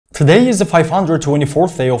Today is the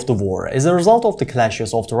 524th day of the war. As a result of the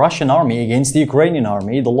clashes of the Russian army against the Ukrainian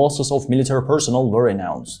army, the losses of military personnel were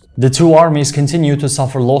announced. The two armies continue to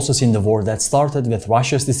suffer losses in the war that started with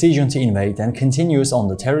Russia's decision to invade and continues on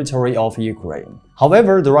the territory of Ukraine.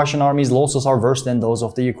 However, the Russian army's losses are worse than those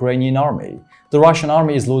of the Ukrainian army. The Russian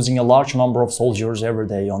army is losing a large number of soldiers every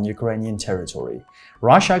day on Ukrainian territory.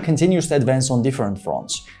 Russia continues to advance on different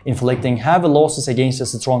fronts, inflicting heavy losses against a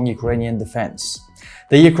strong Ukrainian defense.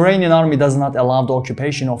 The Ukrainian army does not allow the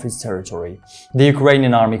occupation of its territory. The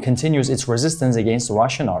Ukrainian army continues its resistance against the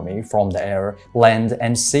Russian army from the air, land,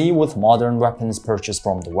 and sea with modern weapons purchased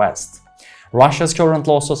from the West. Russia's current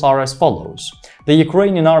losses are as follows. The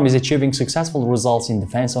Ukrainian army is achieving successful results in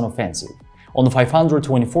defense and offensive. On the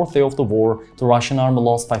 524th day of the war, the Russian army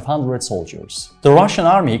lost 500 soldiers. The Russian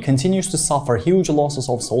army continues to suffer huge losses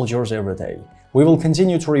of soldiers every day. We will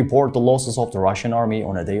continue to report the losses of the Russian army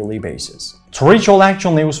on a daily basis. To reach all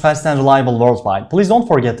actual news fast and reliable worldwide, please don't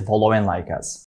forget to follow and like us.